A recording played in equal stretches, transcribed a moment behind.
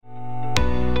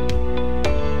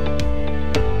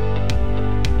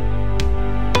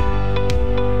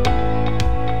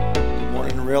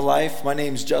Life. My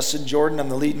name's Justin Jordan. I'm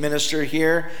the lead minister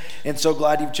here, and so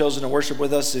glad you've chosen to worship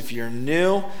with us if you're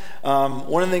new.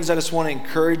 One of the things I just want to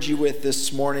encourage you with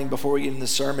this morning before we get into the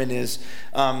sermon is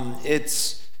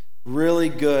it's really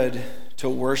good to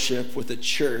worship with a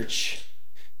church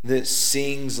that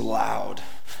sings loud.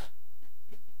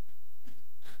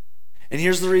 And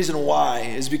here's the reason why,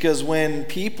 is because when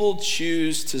people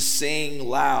choose to sing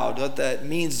loud, what that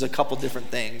means is a couple different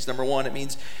things. Number one, it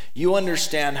means you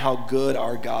understand how good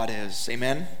our God is.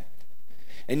 Amen?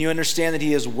 And you understand that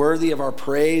he is worthy of our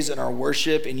praise and our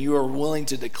worship, and you are willing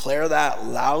to declare that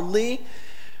loudly,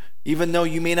 even though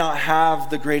you may not have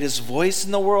the greatest voice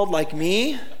in the world like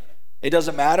me. It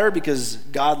doesn't matter, because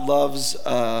God loves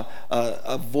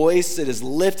a voice that is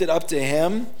lifted up to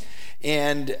him.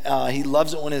 And he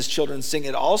loves it when his children sing.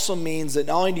 It also means that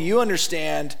not only do you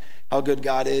understand how good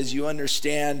God is, you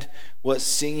understand what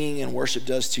singing and worship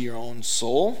does to your own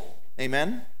soul.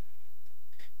 Amen?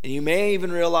 And you may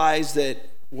even realize that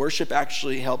worship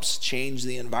actually helps change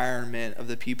the environment of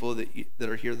the people that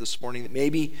are here this morning that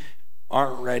maybe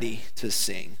aren't ready to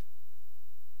sing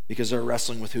because they're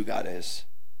wrestling with who God is.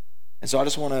 And so I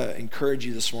just want to encourage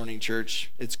you this morning,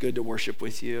 church. It's good to worship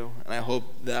with you. And I hope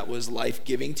that was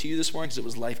life-giving to you this morning, because it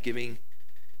was life-giving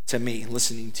to me,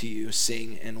 listening to you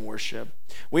sing and worship.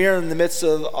 We are in the midst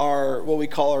of our, what we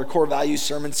call our core values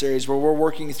sermon series, where we're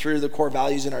working through the core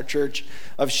values in our church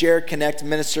of share, connect,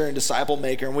 minister, and disciple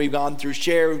maker. And we've gone through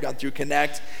share, we've gone through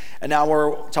connect, and now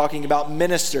we're talking about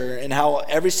minister and how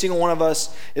every single one of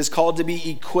us is called to be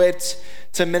equipped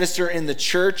to minister in the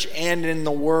church and in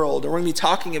the world. And we're going to be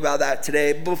talking about that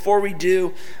today. Before we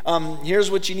do,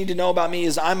 here's what you need to know about me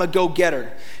is I'm a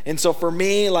go-getter. And so for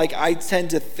me, I tend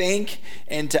to think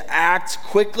and to act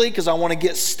quickly because I want to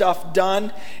get stuff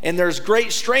done. And there's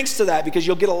great strengths to that because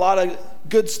you'll get a lot of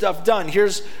good stuff done.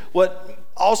 Here's what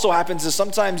also happens is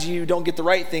sometimes you don't get the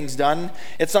right things done.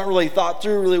 It's not really thought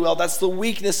through really well. That's the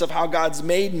weakness of how God's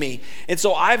made me. And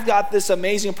so I've got this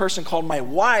amazing person called my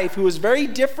wife who is very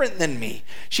different than me.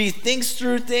 She thinks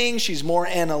through things. She's more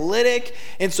analytic.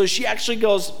 And so she actually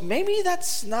goes, maybe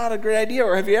that's not a great idea.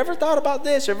 Or have you ever thought about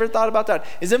this? Or ever thought about that?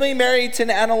 Is anybody married to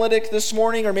an analytic this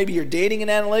morning? Or maybe you're dating an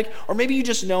analytic? Or maybe you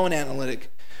just know an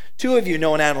analytic? 2 of you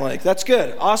know an analytic. That's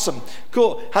good. Awesome.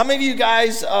 Cool. How many of you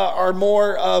guys are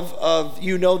more of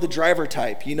you know the driver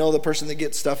type? You know the person that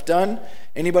gets stuff done?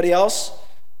 Anybody else?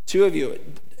 2 of you.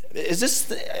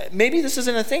 Maybe this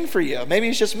isn't a thing for you. Maybe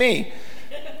it's just me.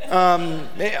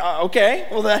 Okay.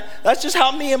 Well, that's just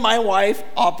how me and my wife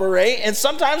operate. And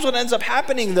sometimes what ends up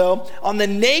happening, though, on the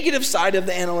negative side of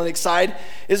the analytic side,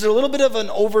 is a little bit of an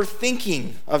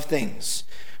overthinking of things.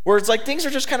 Where it's like things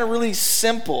are just kind of really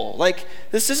simple. Like,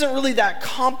 this isn't really that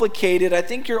complicated. I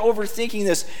think you're overthinking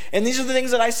this. And these are the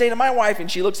things that I say to my wife, and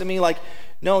she looks at me like,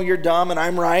 no, you're dumb and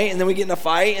I'm right. And then we get in a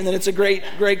fight, and then it's a great,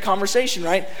 great conversation,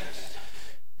 right?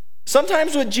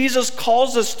 Sometimes what Jesus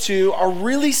calls us to are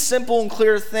really simple and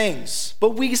clear things,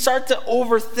 but we start to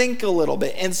overthink a little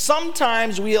bit. And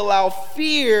sometimes we allow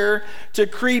fear to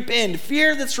creep in,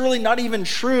 fear that's really not even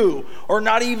true or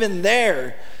not even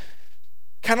there.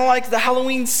 Kind of like the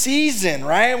Halloween season,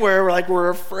 right? Where we're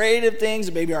afraid of things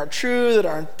that maybe aren't true, that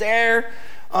aren't there.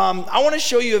 I want to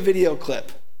show you a video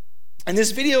clip. And this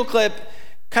video clip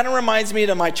kind of reminds me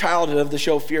of my childhood of the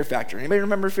show Fear Factor. Anybody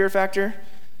remember Fear Factor?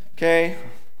 Okay,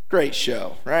 great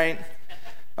show, right?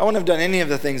 I wouldn't have done any of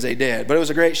the things they did, but it was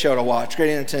a great show to watch,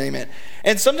 great entertainment.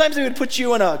 And sometimes they would put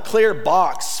you in a clear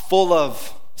box full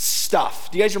of stuff.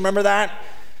 Do you guys remember that?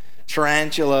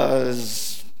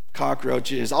 Tarantulas,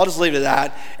 cockroaches, I'll just leave it at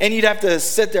that. And you'd have to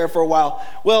sit there for a while.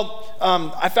 Well,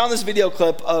 I found this video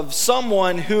clip of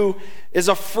someone who is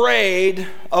afraid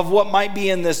of what might be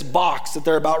in this box that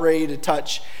they're about ready to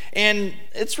touch. And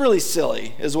it's really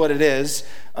silly, is what it is.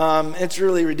 It's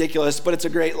really ridiculous, but it's a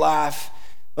great laugh.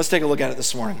 Let's take a look at it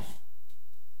this morning.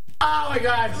 Oh my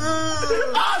God!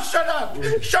 Oh, shut up!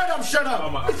 Shut up! Shut up!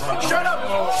 Oh shut up! Shut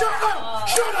up!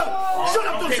 Shut up! Shut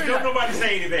up! Don't say that. Nobody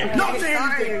say anything. Don't say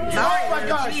anything. Oh my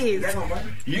gosh!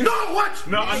 You know what?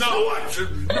 No, I know.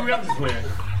 Louis, I'm just playing.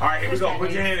 All right, here we go. Put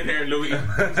your hand in there, Louis.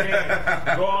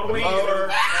 Go all the way.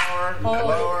 Lower.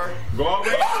 Go all the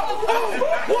way.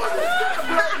 What is that,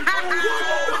 bro?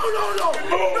 No!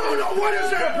 What is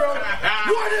that, bro?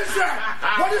 What is that?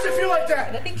 Why does it feel like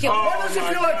that? Why does it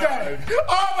feel like that?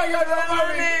 Oh my God!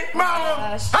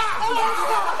 Mom!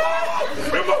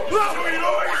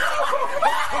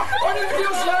 Why does it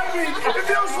feel slimy? It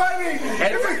feels slimy.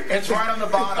 It's right on the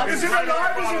bottom. Is it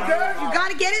alive? Is it dead? You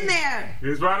gotta get in there.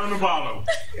 It's right on the bottom.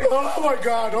 Oh my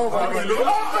God! Oh my God!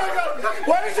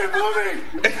 Why is it moving?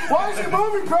 Why is it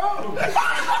moving, bro?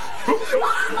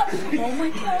 Oh my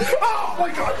God. Oh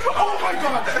my God. Oh my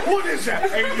God. What is that?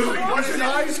 Hey, Louis, what Is it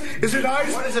eyes? Is it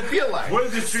eyes? What does it feel like? What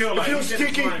does it feel like? It feels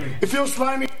sticky. It feels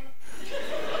slimy.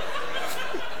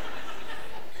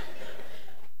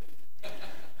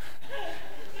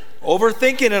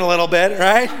 Overthinking it a little bit,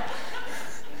 right?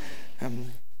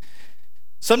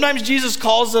 Sometimes Jesus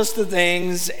calls us to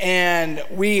things and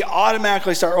we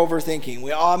automatically start overthinking.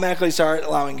 We automatically start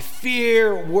allowing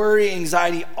fear, worry,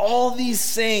 anxiety, all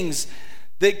these things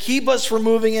that keep us from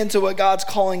moving into what God's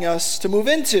calling us to move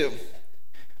into.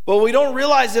 But we don't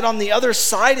realize that on the other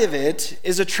side of it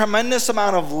is a tremendous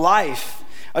amount of life,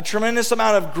 a tremendous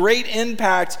amount of great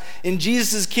impact in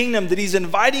Jesus' kingdom that he's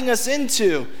inviting us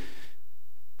into.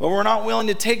 But we're not willing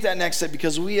to take that next step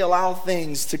because we allow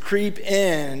things to creep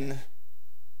in.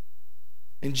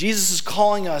 And Jesus is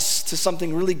calling us to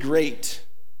something really great,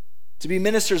 to be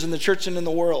ministers in the church and in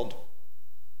the world.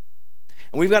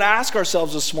 And we've got to ask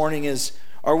ourselves this morning is,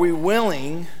 are we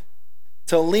willing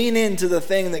to lean into the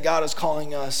thing that God is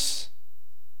calling us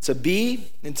to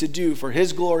be and to do for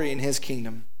his glory and his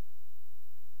kingdom?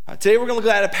 Today we're going to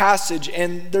look at a passage,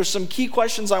 and there's some key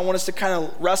questions I want us to kind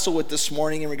of wrestle with this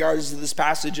morning in regards to this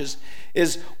passage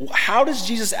is how does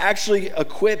Jesus actually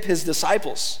equip his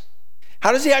disciples?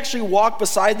 How does he actually walk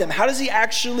beside them? How does he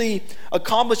actually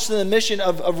accomplish the mission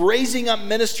of raising up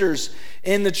ministers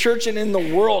in the church and in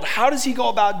the world? How does he go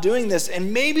about doing this?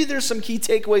 And maybe there's some key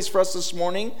takeaways for us this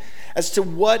morning as to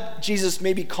what Jesus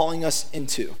may be calling us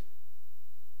into.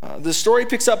 The story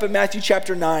picks up in Matthew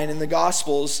chapter 9 in the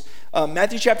Gospels.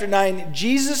 Matthew chapter 9,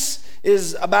 Jesus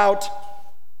is about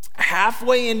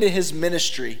halfway into his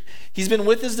ministry. He's been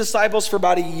with his disciples for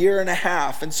about 1.5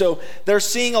 years. And so they're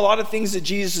seeing a lot of things that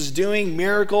Jesus is doing,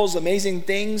 miracles, amazing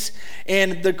things,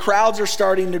 and the crowds are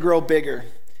starting to grow bigger.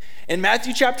 In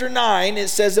Matthew chapter 9, it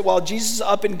says that while Jesus is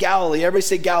up in Galilee, everybody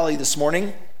say Galilee this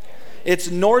morning.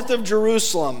 It's north of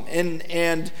Jerusalem,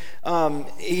 and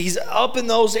he's up in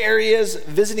those areas,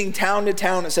 visiting town to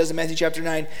town, it says in Matthew chapter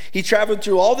 9. He traveled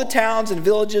through all the towns and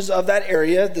villages of that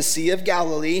area, the Sea of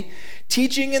Galilee,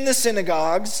 teaching in the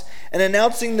synagogues and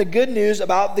announcing the good news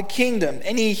about the kingdom.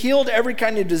 And he healed every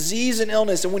kind of disease and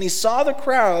illness. And when he saw the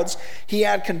crowds, he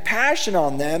had compassion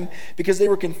on them because they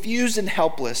were confused and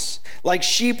helpless, like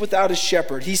sheep without a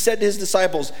shepherd. He said to his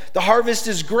disciples, "The harvest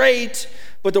is great,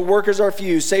 but the workers are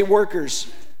few." Say workers.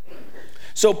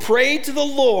 So pray to the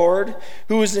Lord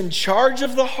who is in charge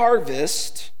of the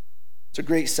harvest. It's a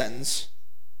great sentence.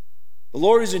 The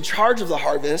Lord who's in charge of the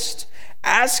harvest,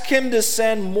 ask him to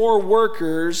send more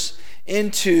workers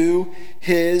into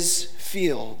his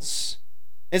fields.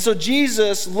 And so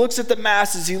Jesus looks at the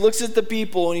masses, he looks at the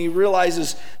people, and he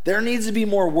realizes there needs to be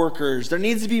more workers, there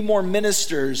needs to be more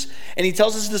ministers. And he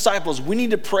tells his disciples, we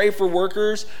need to pray for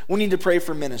workers, we need to pray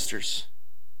for ministers.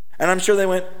 And I'm sure they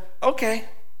went, okay.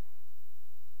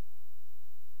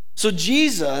 So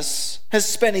Jesus has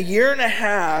spent 1.5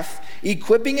 years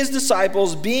equipping his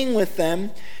disciples, being with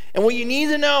them. And what you need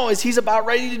to know is he's about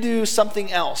ready to do something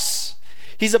else.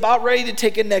 He's about ready to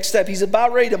take a next step. He's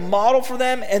about ready to model for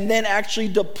them and then actually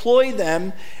deploy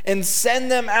them and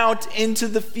send them out into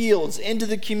the fields, into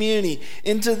the community,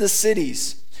 into the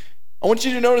cities. I want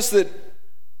you to notice that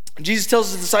Jesus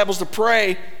tells his disciples to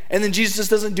pray, and then Jesus just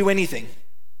doesn't do anything.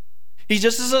 He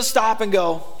just doesn't stop and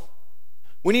go,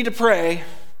 we need to pray,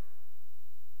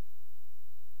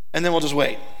 and then we'll just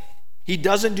wait. He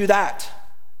doesn't do that.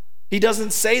 He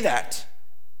doesn't say that.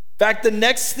 In fact, the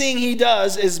next thing he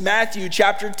does is Matthew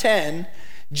chapter 10.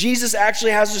 Jesus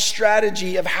actually has a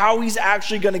strategy of how he's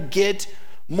actually going to get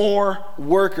more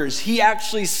workers. He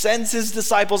actually sends his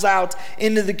disciples out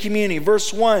into the community.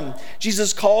 Verse 1,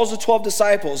 Jesus calls the 12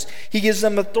 disciples. He gives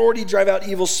them authority to drive out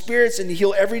evil spirits and to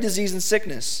heal every disease and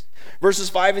sickness. Verses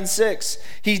 5 and 6,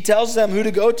 he tells them who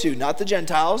to go to, not the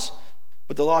Gentiles,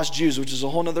 but the lost Jews, which is a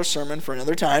whole other sermon for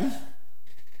another time.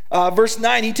 Verse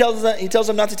 9, he tells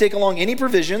them not to take along any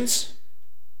provisions.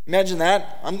 Imagine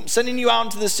that. I'm sending you out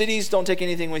into the cities. Don't take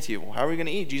anything with you. Well, how are we going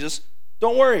to eat, Jesus?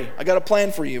 Don't worry. I got a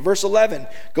plan for you. Verse 11,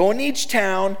 go in each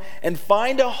town and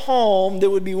find a home that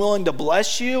would be willing to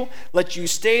bless you, let you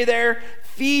stay there,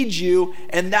 feed you,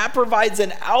 and that provides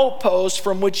an outpost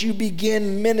from which you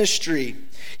begin ministry.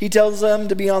 He tells them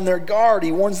to be on their guard.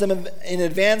 He warns them in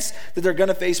advance that they're going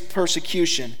to face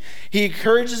persecution. He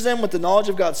encourages them with the knowledge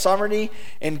of God's sovereignty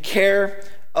and care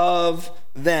of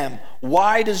them.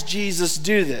 Why does Jesus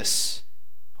do this?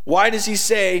 Why does he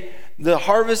say the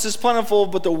harvest is plentiful,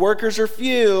 but the workers are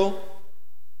few?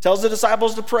 Tells the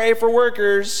disciples to pray for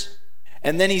workers,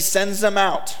 and then he sends them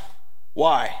out.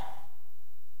 Why?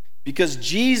 Because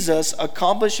Jesus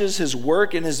accomplishes his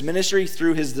work in his ministry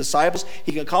through his disciples.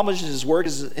 He accomplishes his work,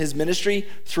 his ministry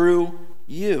through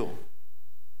you.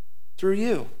 Through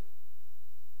you.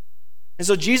 And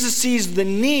so Jesus sees the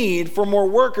need for more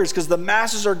workers because the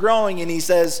masses are growing, and he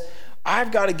says,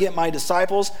 I've got to get my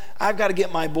disciples, I've got to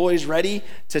get my boys ready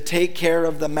to take care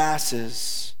of the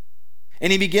masses.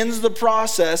 And he begins the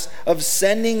process of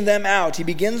sending them out. He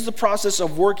begins the process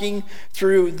of working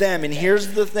through them. And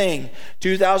here's the thing,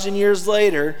 2,000 years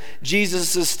later,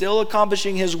 Jesus is still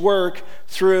accomplishing his work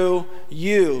through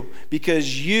you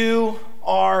because you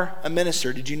are a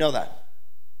minister. Did you know that?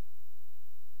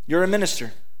 You're a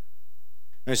minister.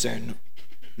 I say,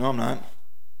 no, I'm not. I'm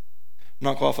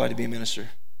not qualified to be a minister.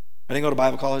 I didn't go to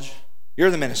Bible college.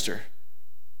 You're the minister.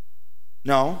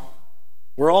 No,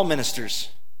 we're all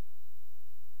ministers.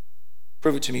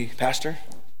 Prove it to me, Pastor.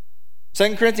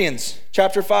 2 Corinthians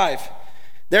chapter 5.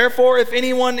 Therefore, if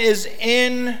anyone is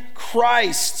in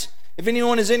Christ,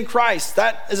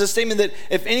 that is a statement that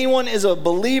if anyone is a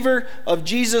believer of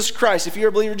Jesus Christ, if you're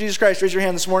a believer of Jesus Christ, raise your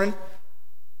hand this morning.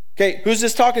 Okay, who's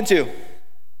this talking to?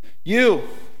 You,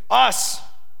 us.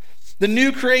 The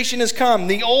new creation has come.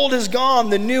 The old is gone.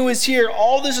 The new is here.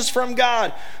 All this is from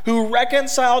God, who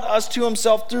reconciled us to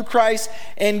himself through Christ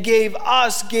and gave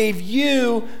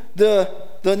you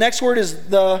the next word is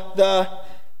the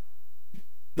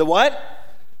what?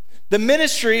 The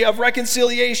ministry of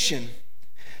reconciliation.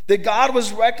 That God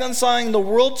was reconciling the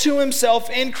world to himself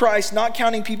in Christ, not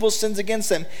counting people's sins against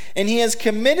them. And he has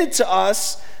committed to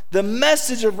us the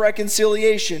message of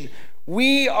reconciliation.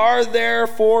 We are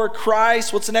therefore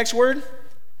Christ, what's the next word?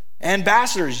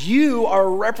 Ambassadors. You are a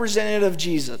representative of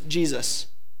Jesus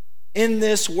in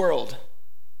this world.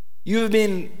 You have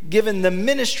been given the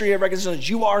ministry of reconciliation.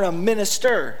 You are a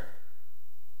minister.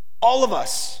 All of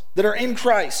us that are in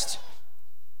Christ.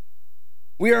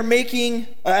 We are making,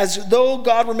 as though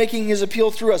God were making his appeal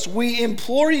through us, we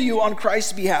implore you on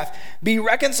Christ's behalf, be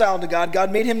reconciled to God.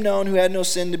 God made him known who had no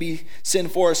sin to be sin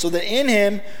for us, so that in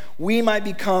him we might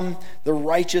become the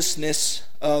righteousness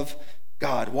of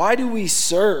God. Why do we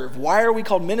serve? Why are we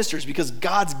called ministers? Because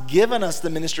God's given us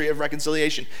the ministry of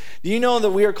reconciliation. Do you know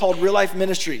that we are called real life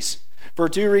ministries? For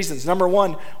two reasons. Number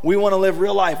one, we want to live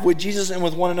real life with Jesus and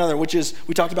with one another, which is,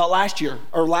 we talked about last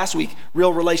week,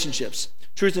 real relationships,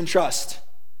 truth and trust.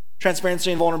 Transparency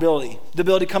and vulnerability. The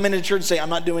ability to come into church and say, I'm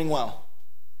not doing well.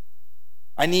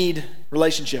 I need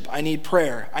relationship. I need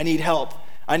prayer. I need help.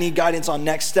 I need guidance on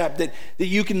next step. That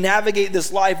you can navigate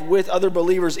this life with other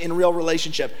believers in real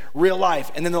relationship, real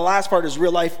life. And then the last part is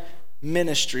real life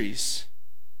ministries.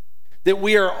 That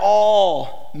we are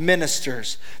all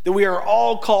ministers. That we are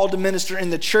all called to minister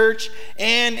in the church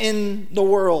and in the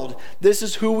world. This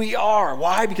is who we are.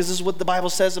 Why? Because this is what the Bible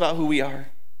says about who we are.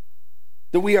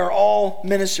 That we are all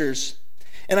ministers.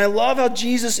 And I love how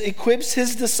Jesus equips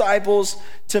his disciples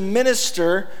to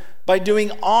minister by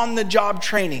doing on-the-job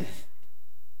training.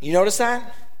 You notice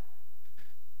that?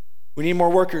 We need more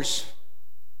workers.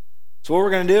 So what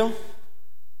we're going to do?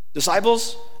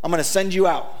 Disciples, I'm going to send you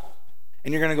out.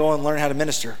 And you're going to go and learn how to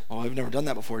minister. Oh, I've never done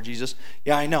that before, Jesus.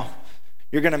 Yeah, I know.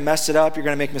 You're going to mess it up. You're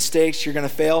going to make mistakes. You're going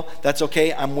to fail. That's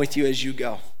okay. I'm with you as you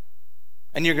go.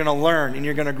 And you're going to learn, and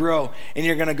you're going to grow, and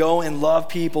you're going to go and love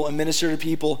people and minister to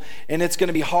people, and it's going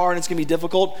to be hard, and it's going to be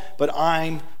difficult, but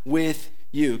I'm with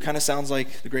you. Kind of sounds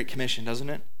like the Great Commission, doesn't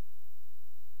it?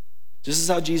 This is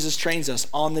how Jesus trains us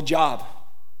on the job.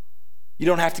 You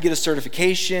don't have to get a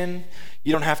certification.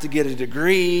 You don't have to get a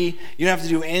degree. You don't have to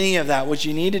do any of that. What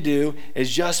you need to do is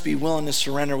just be willing to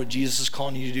surrender what Jesus is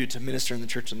calling you to do to minister in the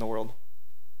church and the world.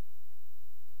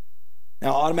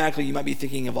 Now, automatically, you might be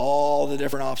thinking of all the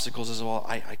different obstacles as well.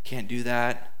 I can't do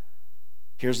that.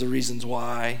 Here's the reasons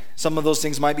why. Some of those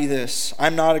things might be this.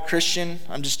 I'm not a Christian.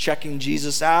 I'm just checking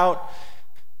Jesus out.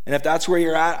 And if that's where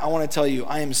you're at, I want to tell you,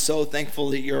 I am so thankful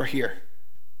that you're here.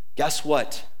 Guess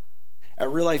what?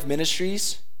 At Real Life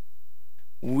Ministries,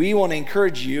 we want to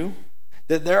encourage you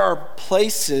that there are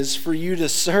places for you to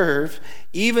serve.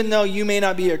 Even though you may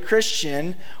not be a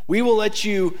Christian, we will let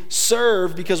you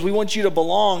serve because we want you to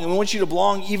belong, and we want you to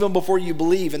belong even before you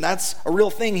believe. And that's a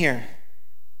real thing here.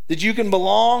 That you can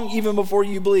belong even before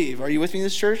you believe. Are you with me in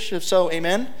this church? If so,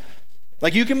 amen.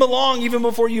 Like, you can belong even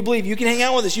before you believe. You can hang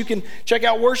out with us. You can check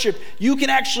out worship. You can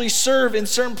actually serve in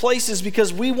certain places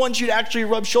because we want you to actually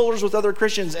rub shoulders with other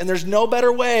Christians. And there's no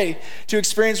better way to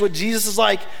experience what Jesus is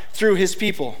like through his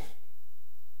people.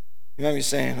 You might be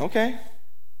saying, okay,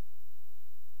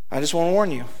 I just want to warn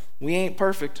you, we ain't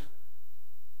perfect.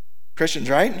 Christians,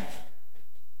 right?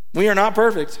 We are not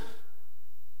perfect.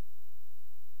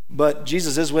 But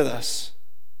Jesus is with us.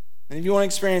 And if you want to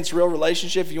experience real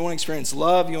relationship, if you want to experience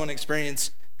love, you want to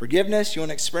experience forgiveness, you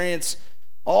want to experience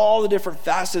all the different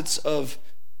facets of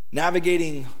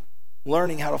navigating,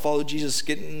 learning how to follow Jesus,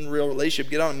 get in a real relationship,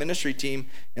 get on a ministry team,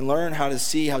 and learn how to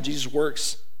see how Jesus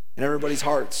works in everybody's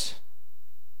hearts,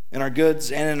 in our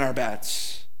goods and in our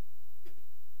bads.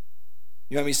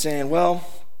 You might be saying, well,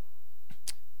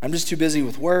 I'm just too busy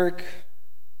with work.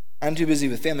 I'm too busy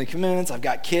with family commitments. I've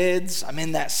got kids. I'm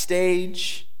in that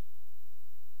stage.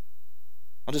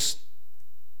 I'll just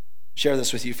share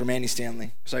this with you from Andy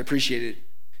Stanley because I appreciate it.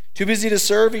 Too busy to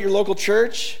serve at your local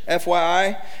church?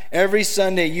 FYI, every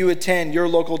Sunday you attend your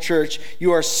local church,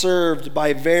 you are served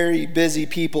by very busy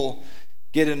people.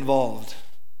 Get involved.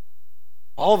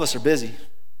 All of us are busy,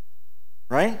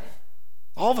 right?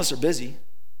 All of us are busy.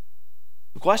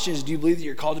 The question is, do you believe that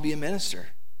you're called to be a minister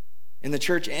in the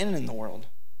church and in the world?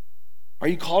 Are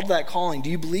you called to that calling?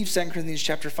 Do you believe 2 Corinthians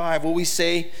chapter 5? What we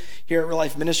say here at Real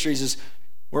Life Ministries is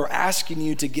we're asking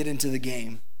you to get into the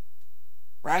game.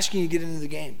 We're asking you to get into the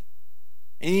game.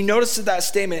 And you notice that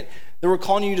statement that we're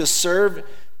calling you to serve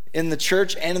in the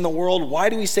church and in the world. Why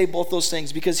do we say both those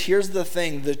things? Because here's the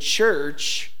thing. The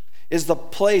church is the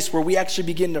place where we actually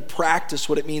begin to practice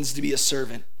what it means to be a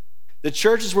servant. The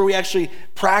church is where we actually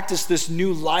practice this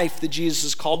new life that Jesus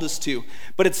has called us to.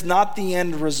 But it's not the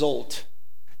end result.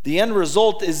 The end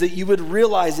result is that you would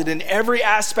realize that in every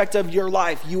aspect of your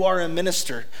life, you are a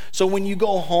minister. So when you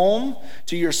go home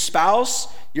to your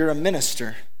spouse, you're a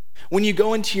minister. When you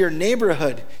go into your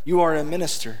neighborhood, you are a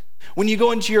minister. When you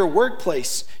go into your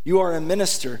workplace, you are a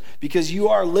minister because you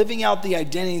are living out the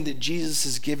identity that Jesus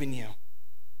has given you.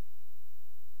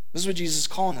 This is what Jesus is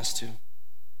calling us to.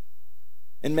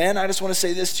 And man, I just want to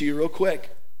say this to you real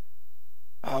quick.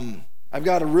 I've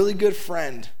got a really good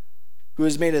friend who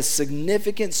has made a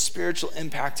significant spiritual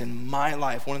impact in my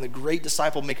life, one of the great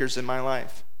disciple makers in my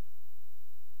life.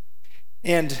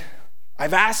 And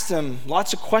I've asked him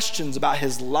lots of questions about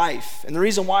his life. And the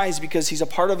reason why is because he's a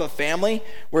part of a family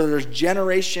where there's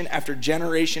generation after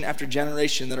generation after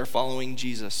generation that are following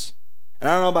Jesus. And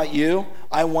I don't know about you,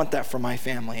 I want that for my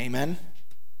family, amen?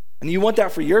 And you want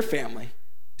that for your family.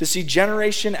 To see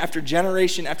generation after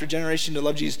generation after generation to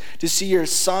love Jesus, to see your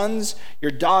sons,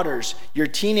 your daughters, your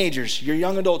teenagers, your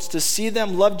young adults, to see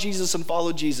them love Jesus and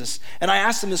follow Jesus. And I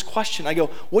asked them this question. I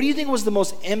go, what do you think was the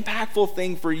most impactful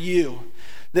thing for you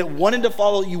that you wanted to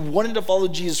follow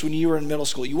Jesus when you were in middle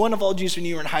school? You wanted to follow Jesus when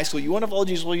you were in high school. You wanted to follow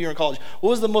Jesus when you were in college. What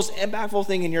was the most impactful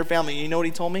thing in your family? And you know what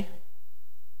he told me?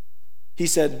 He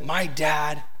said, my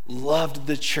dad loved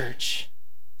the church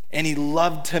and he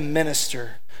loved to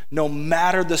minister. No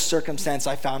matter the circumstance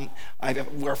our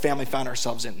family found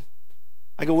ourselves in.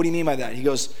 I go, what do you mean by that? He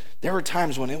goes, there were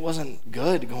times when it wasn't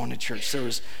good going to church. There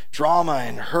was drama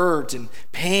and hurt and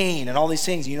pain and all these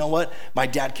things. You know what? My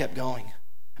dad kept going.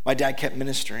 My dad kept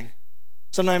ministering.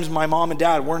 Sometimes my mom and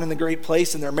dad weren't in the great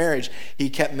place in their marriage. He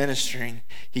kept ministering.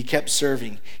 He kept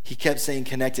serving. He kept staying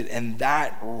connected. And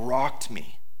that rocked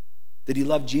me. That he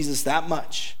loved Jesus that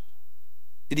much.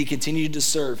 That he continued to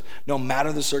serve no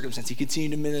matter the circumstance. He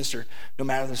continued to minister no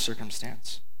matter the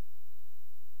circumstance.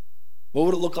 What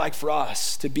would it look like for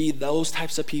us to be those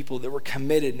types of people that were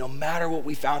committed no matter what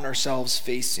we found ourselves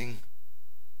facing?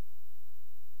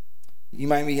 You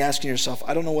might be asking yourself,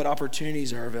 I don't know what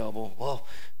opportunities are available. Well,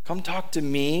 come talk to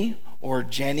me or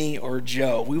Jenny or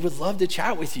Joe. We would love to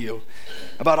chat with you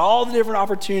about all the different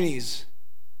opportunities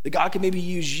that God can maybe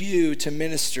use you to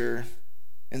minister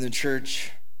in the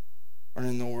church or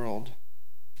in the world.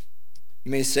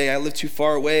 You may say, I live too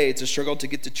far away. It's a struggle to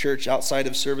get to church outside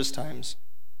of service times.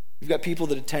 We've got people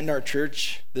that attend our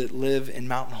church that live in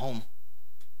Mountain Home.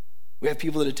 We have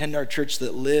people that attend our church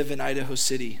that live in Idaho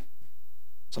City.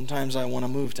 Sometimes I want to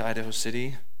move to Idaho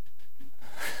City.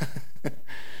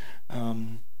 But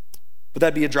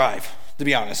that'd be a drive, to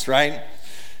be honest, right?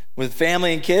 With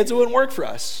family and kids, it wouldn't work for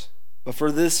us. But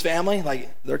for this family,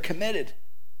 they're committed.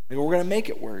 We're going to make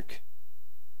it work.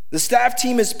 The staff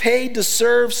team is paid to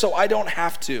serve so I don't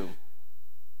have to.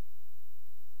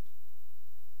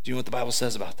 Do you know what the Bible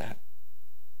says about that?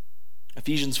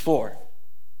 Ephesians 4.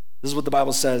 This is what the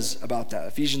Bible says about that.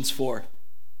 Ephesians 4.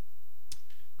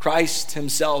 Christ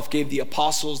himself gave the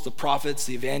apostles, the prophets,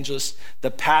 the evangelists,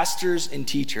 the pastors, and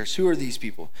teachers. Who are these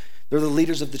people? They're the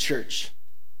leaders of the church.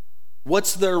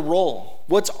 What's their role?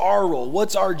 What's our role?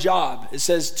 What's our job? It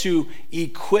says to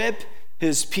equip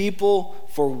his people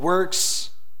for works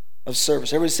of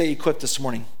service. Everybody say equip this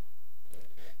morning.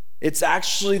 It's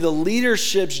actually the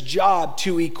leadership's job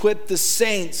to equip the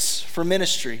saints for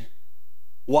ministry.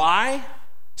 Why?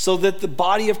 So that the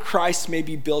body of Christ may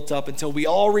be built up until we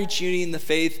all reach unity in the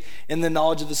faith and the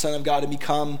knowledge of the Son of God and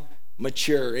become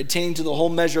mature, attaining to the whole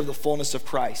measure of the fullness of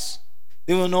Christ.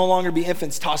 They will no longer be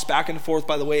infants tossed back and forth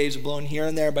by the waves, blown here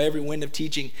and there by every wind of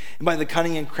teaching, and by the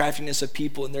cunning and craftiness of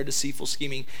people and their deceitful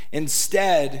scheming.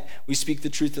 Instead, we speak the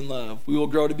truth in love. We will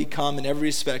grow to become, in every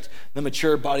respect, the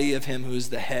mature body of him who is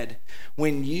the head.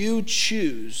 When you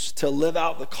choose to live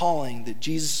out the calling that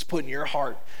Jesus has put in your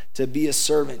heart to be a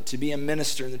servant, to be a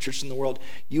minister in the church and the world,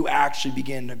 you actually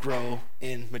begin to grow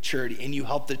in maturity, and you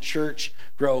help the church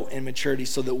grow in maturity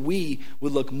so that we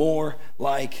would look more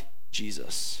like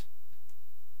Jesus.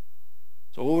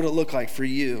 So what would it look like for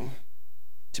you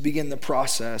to begin the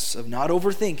process of not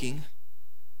overthinking,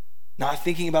 not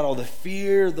thinking about all the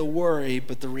fear, the worry,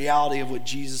 but the reality of what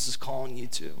Jesus is calling you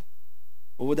to?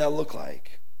 What would that look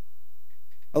like?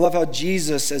 I love how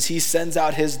Jesus, as he sends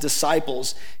out his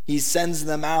disciples, he sends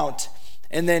them out,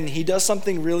 and then he does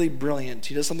something really brilliant.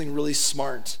 He does something really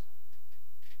smart.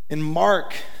 In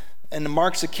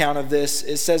Mark's account of this,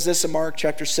 it says this in Mark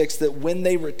chapter 6, that when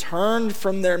they returned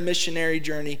from their missionary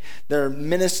journey, their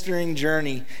ministering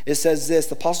journey, it says this: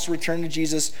 the apostles returned to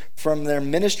Jesus from their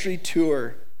ministry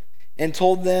tour and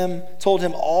told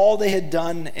him all they had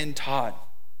done and taught.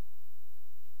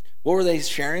 What were they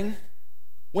sharing?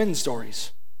 Win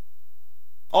stories.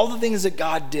 All the things that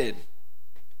God did.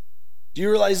 Do you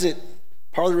realize that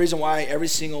part of the reason why every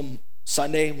single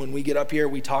Sunday when we get up here,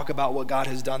 we talk about what God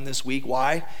has done this week?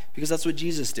 Why? Because that's what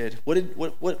Jesus did.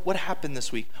 What happened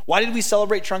this week? Why did we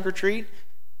celebrate Trunk or Treat?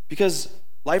 Because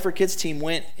Life for Kids team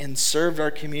went and served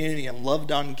our community and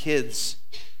loved on kids.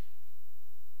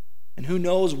 And who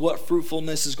knows what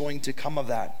fruitfulness is going to come of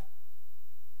that.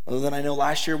 Other than I know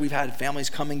last year we've had families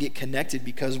come and get connected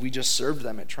because we just served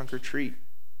them at Trunk or Treat.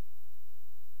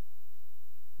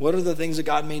 What are the things that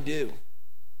God may do?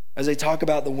 As they talk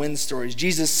about the win stories,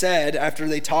 Jesus said, after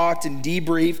they talked and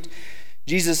debriefed,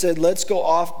 Jesus said, let's go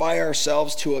off by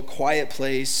ourselves to a quiet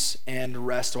place and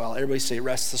rest a while. Everybody say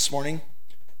rest this morning.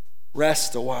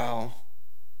 Rest a while.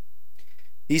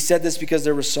 He said this because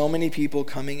there were so many people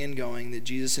coming and going that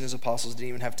Jesus and his apostles didn't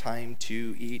even have time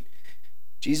to eat.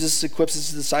 Jesus equips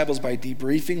his disciples by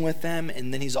debriefing with them,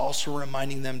 and then he's also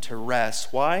reminding them to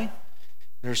rest. Why?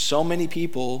 There's so many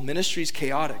people. Ministry is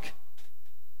chaotic,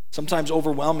 sometimes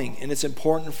overwhelming, and it's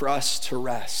important for us to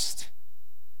rest.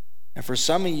 And for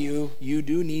some of you, you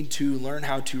do need to learn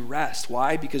how to rest.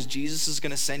 Why? Because Jesus is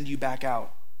going to send you back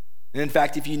out. And in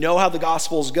fact, if you know how the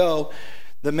Gospels go,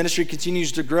 the ministry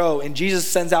continues to grow, and Jesus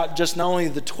sends out just not only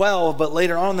the 12, but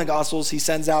later on in the Gospels, he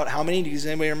sends out how many? Does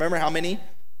anybody remember how many?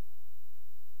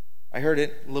 I heard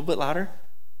it a little bit louder.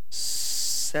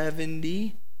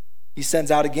 70. He sends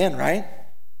out again, right?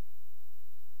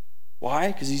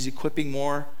 Why? Because he's equipping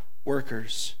more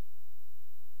workers.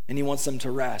 And he wants them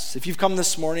to rest. If you've come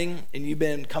this morning and you've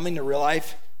been coming to Real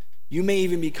Life, you may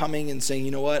even be coming and saying,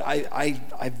 you know what,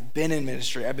 I've been in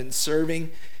ministry, I've been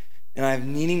serving, and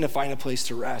I'm needing to find a place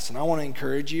to rest. And I want to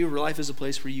encourage you, Real Life is a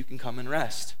place where you can come and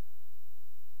rest.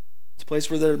 It's a place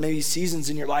where there may be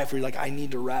seasons in your life where you're like, I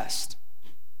need to rest.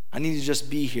 I need to just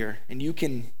be here. And you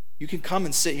can come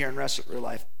and sit here and rest at Real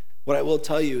Life. What I will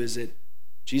tell you is that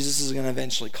Jesus is going to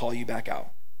eventually call you back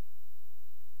out.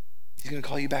 He's going to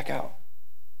call you back out.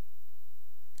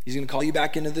 He's going to call you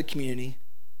back into the community.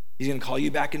 He's going to call you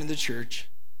back into the church.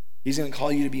 He's going to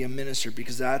call you to be a minister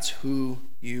because that's who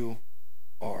you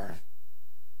are.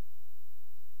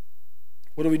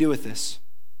 What do we do with this?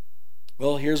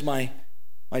 Well, here's my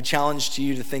challenge to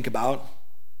you to think about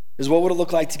is what would it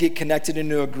look like to get connected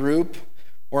into a group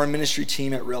or a ministry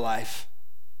team at Real Life?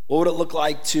 What would it look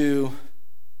like to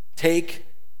take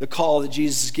the call that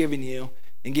Jesus has given you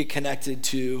and get connected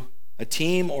to a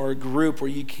team or a group where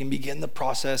you can begin the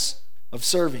process of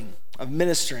serving, of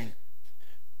ministering,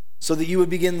 so that you would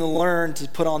begin to learn to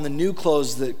put on the new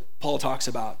clothes that Paul talks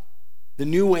about, the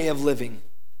new way of living,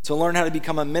 to learn how to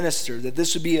become a minister, that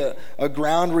this would be a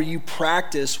ground where you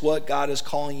practice what God is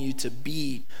calling you to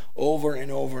be over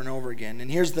and over and over again. And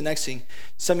here's the next thing.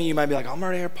 Some of you might be like, I'm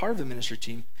already a part of a ministry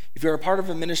team. If you're a part of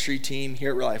a ministry team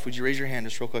here at Real Life, would you raise your hand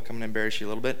just real quick? I'm going to embarrass you a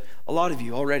little bit. A lot of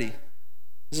you already.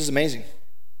 This is amazing.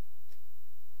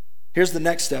 Here's the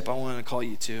next step I want to call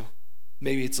you to.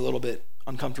 Maybe it's a little bit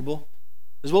uncomfortable.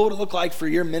 Is what would it look like for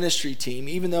your ministry team,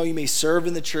 even though you may serve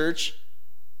in the church?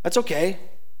 That's okay.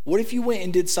 What if you went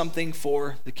and did something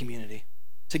for the community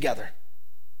together?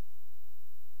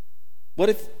 What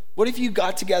if you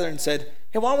got together and said,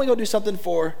 hey, why don't we go do something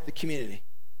for the community?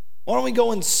 Why don't we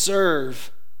go and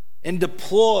serve and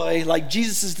deploy like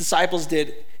Jesus' disciples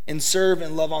did and serve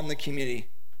and love on the community?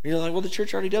 And you're like, well, the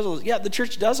church already does all those. Yeah, the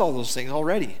church does all those things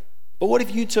already. But what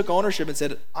if you took ownership and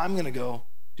said, I'm going to go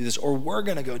do this, or we're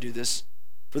going to go do this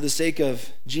for the sake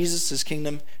of Jesus'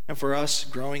 kingdom and for us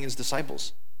growing as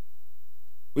disciples?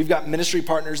 We've got ministry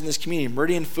partners in this community,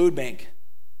 Meridian Food Bank,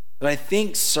 that I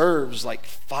think serves like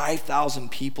 5,000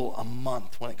 people a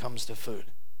month when it comes to food.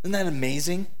 Isn't that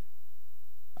amazing?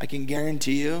 I can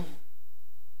guarantee you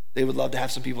they would love to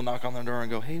have some people knock on their door and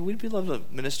go, hey, we'd love to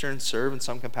minister and serve in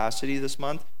some capacity this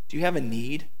month. Do you have a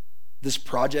need, this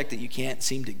project that you can't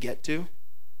seem to get to?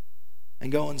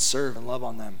 And go and serve and love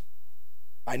on them.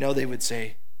 I know they would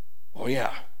say, oh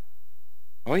yeah.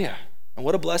 And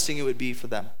what a blessing it would be for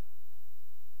them.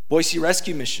 Boise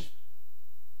Rescue Mission,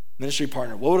 ministry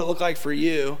partner. What would it look like for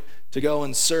you to go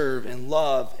and serve and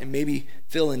love and maybe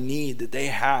fill a need that they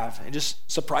have and just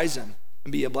surprise them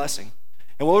and be a blessing?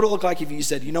 And what would it look like if you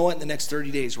said, you know what, in the next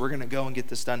 30 days, we're going to go and get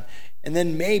this done. And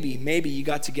then maybe you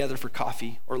got together for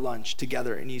coffee or lunch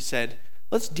together and you said,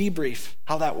 let's debrief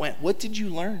how that went. What did you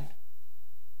learn?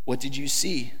 What did you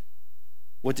see?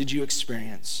 What did you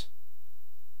experience?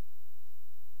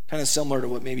 Kind of similar to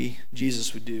what maybe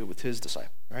Jesus would do with his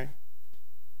disciples, right?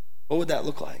 What would that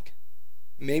look like?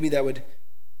 Maybe that would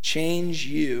change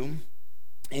you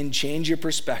and change your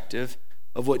perspective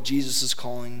of what Jesus is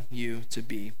calling you to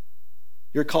be.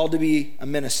 You're called to be a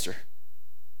minister.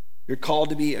 You're called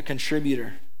to be a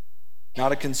contributor,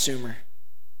 not a consumer.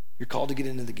 You're called to get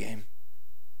into the game.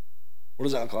 What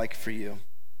does that look like for you?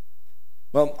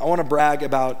 Well, I want to brag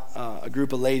about a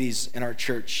group of ladies in our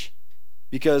church,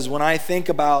 because when I think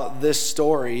about this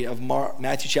story of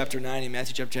Matthew chapter 9 and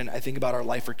Matthew chapter 10, I think about our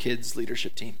Life for Kids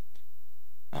leadership team.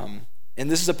 And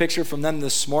this is a picture from them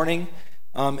this morning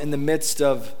in the midst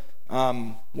of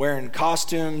wearing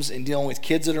costumes and dealing with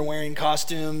kids that are wearing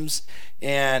costumes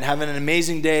and having an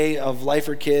amazing day of Life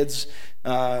for Kids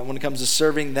when it comes to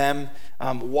serving them.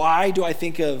 Why do I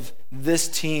think of this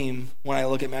team when I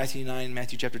look at Matthew 9 and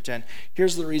Matthew chapter 10?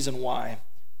 Here's the reason why.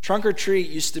 Trunk or treat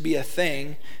used to be a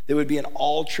thing that would be an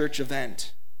all-church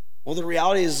event. Well, the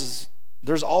reality is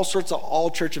there's all sorts of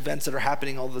all-church events that are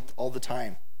happening all the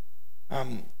time.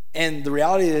 And the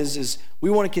reality is we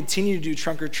want to continue to do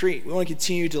trunk or treat. We want to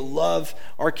continue to love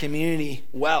our community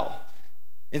well.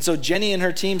 And so Jenny and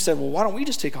her team said, well, why don't we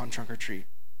just take on trunk or treat?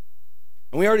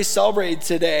 And we already celebrated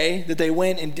today that they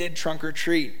went and did trunk or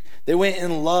treat. They went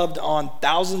and loved on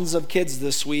thousands of kids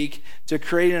this week to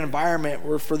create an environment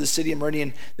for the city of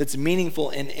Meridian that's meaningful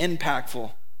and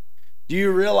impactful. Do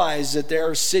you realize that there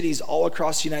are cities all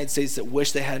across the United States that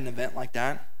wish they had an event like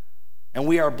that? And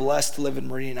we are blessed to live in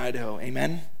Meridian, Idaho.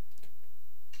 Amen?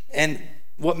 And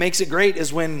what makes it great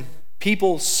is when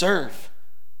people serve.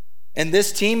 And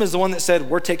this team is the one that said,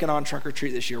 we're taking on trunk or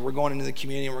treat this year. We're going into the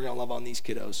community and we're going to love on these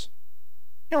kiddos.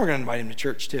 And we're going to invite them to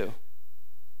church too.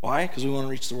 Why? Because we want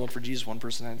to reach the world for Jesus one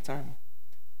person at a time.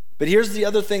 But here's the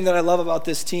other thing that I love about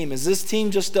this team is this team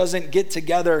just doesn't get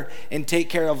together and take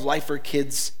care of Life for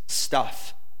Kids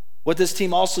stuff. What this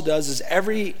team also does is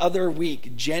every other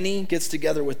week, Jenny gets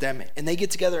together with them and they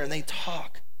get together and they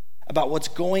talk about what's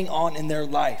going on in their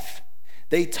life.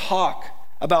 They talk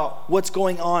about what's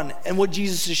going on and what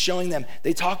Jesus is showing them.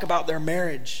 They talk about their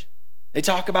marriage. They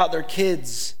talk about their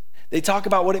kids. They talk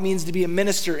about what it means to be a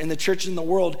minister in the church and in the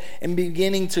world and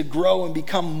beginning to grow and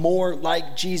become more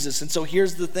like Jesus. And so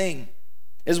here's the thing,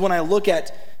 is when I look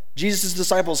at Jesus'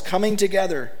 disciples coming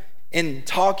together and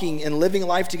talking and living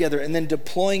life together and then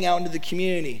deploying out into the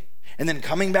community and then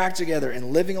coming back together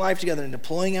and living life together and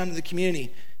deploying out into the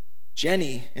community,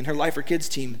 Jenny and her Life for Kids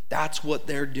team, that's what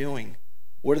they're doing.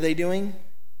 What are they doing?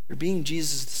 They're being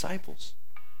Jesus' disciples.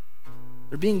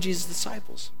 They're being Jesus'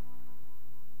 disciples.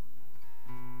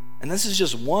 And this is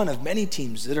just one of many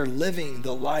teams that are living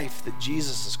the life that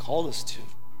Jesus has called us to.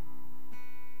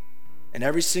 And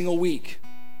every single week,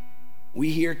 we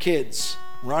hear kids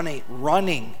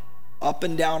running up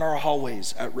and down our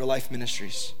hallways at Real Life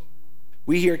Ministries.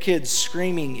 We hear kids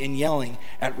screaming and yelling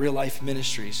at Real Life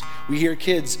Ministries. We hear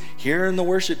kids here in the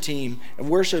worship team and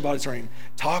worship auditorium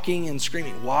talking and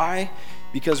screaming. Why?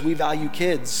 Because we value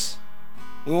kids.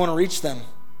 We want to reach them.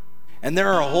 And there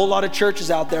are a whole lot of churches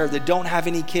out there that don't have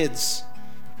any kids.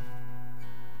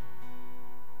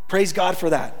 Praise God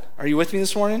for that. Are you with me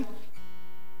this morning?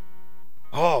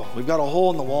 Oh, we've got a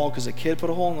hole in the wall because a kid put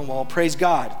a hole in the wall. Praise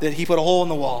God that he put a hole in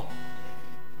the wall.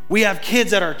 We have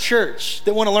kids at our church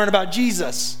that want to learn about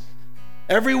Jesus.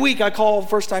 Every week I call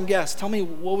first-time guests. Tell me,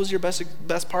 what was your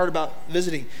best part about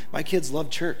visiting? My kids love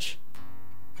church.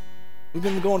 We've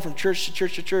been going from church to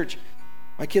church to church.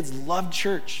 My kids love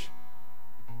church.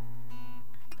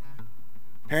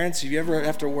 Parents, if you ever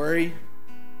have to worry,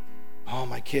 oh,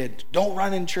 my kid, don't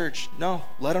run in church. No,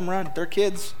 let them run. They're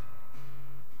kids.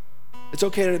 It's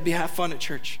okay to have fun at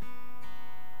church.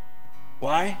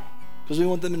 Why? Because we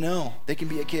want them to know they can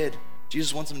be a kid.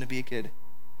 Jesus wants them to be a kid.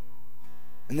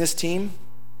 And this team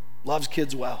loves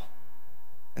kids well.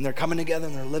 and they're coming together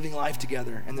and they're living life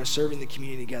together and they're serving the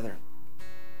community together.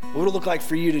 What would it look like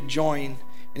for you to join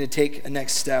and to take a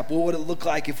next step? What would it look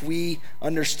like if we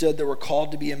understood that we're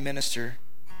called to be a minister,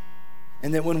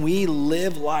 and that when we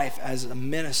live life as a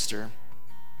minister,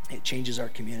 it changes our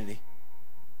community?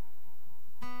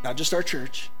 Not just our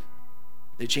church,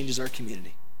 it changes our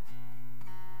community.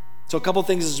 So a couple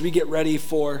things as we get ready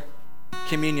for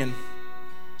communion,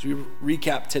 as we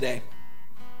recap today.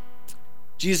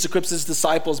 Jesus equips his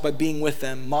disciples by being with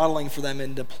them, modeling for them,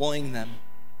 and deploying them.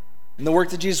 And the work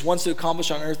that Jesus wants to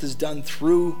accomplish on earth is done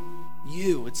through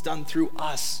you. It's done through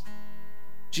us.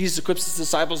 Jesus equips his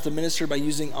disciples to minister by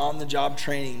using on-the-job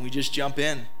training. We just jump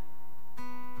in.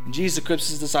 And Jesus equips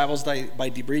his disciples by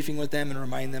debriefing with them and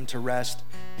reminding them to rest.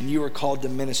 And you are called to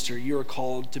minister. You are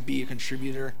called to be a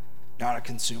contributor, not a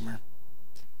consumer.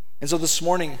 And so this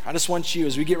morning, I just want you,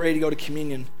 as we get ready to go to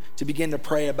communion, to begin to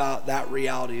pray about that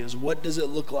reality. Is what does it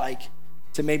look like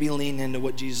to maybe lean into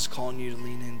what Jesus is calling you to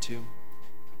lean into?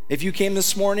 If you came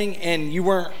this morning and you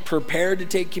weren't prepared to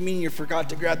take communion, you forgot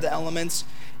to grab the elements,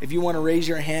 if you want to raise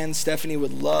your hand, Stephanie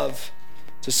would love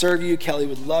to serve you. Kelly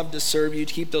would love to serve you.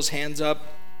 To keep those hands up,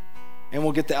 and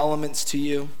we'll get the elements to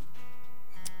you.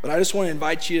 But I just want to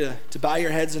invite you to bow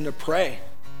your heads and to pray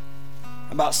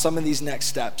about some of these next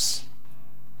steps.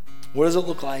 What does it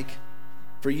look like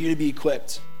for you to be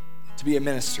equipped to be a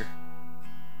minister?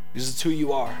 Because it's who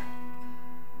you are.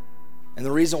 And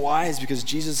the reason why is because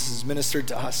Jesus has ministered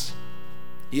to us.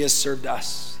 He has served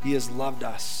us. He has loved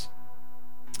us.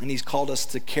 And he's called us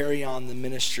to carry on the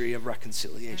ministry of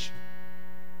reconciliation.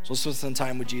 So let's spend some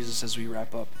time with Jesus as we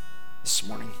wrap up this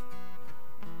morning.